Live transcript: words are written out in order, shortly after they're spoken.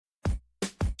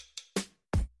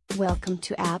Welcome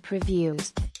to App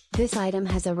Reviews. This item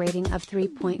has a rating of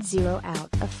 3.0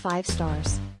 out of 5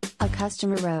 stars. A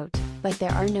customer wrote, but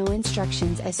there are no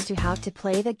instructions as to how to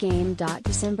play the game.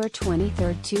 December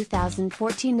 23,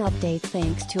 2014 update.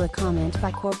 Thanks to a comment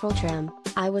by Corporal Trim,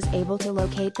 I was able to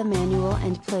locate the manual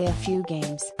and play a few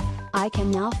games. I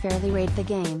can now fairly rate the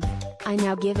game. I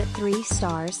now give it 3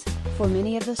 stars, for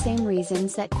many of the same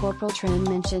reasons that Corporal Trim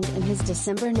mentioned in his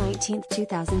December 19,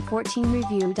 2014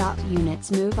 review.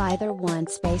 Units move either 1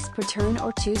 space per turn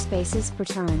or 2 spaces per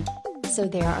turn. So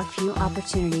there are few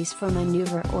opportunities for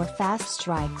maneuver or fast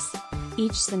strikes.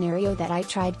 Each scenario that I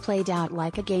tried played out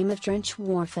like a game of trench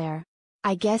warfare.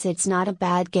 I guess it's not a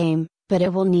bad game, but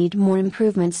it will need more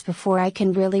improvements before I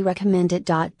can really recommend it.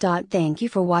 Thank you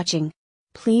for watching.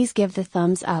 Please give the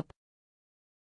thumbs up.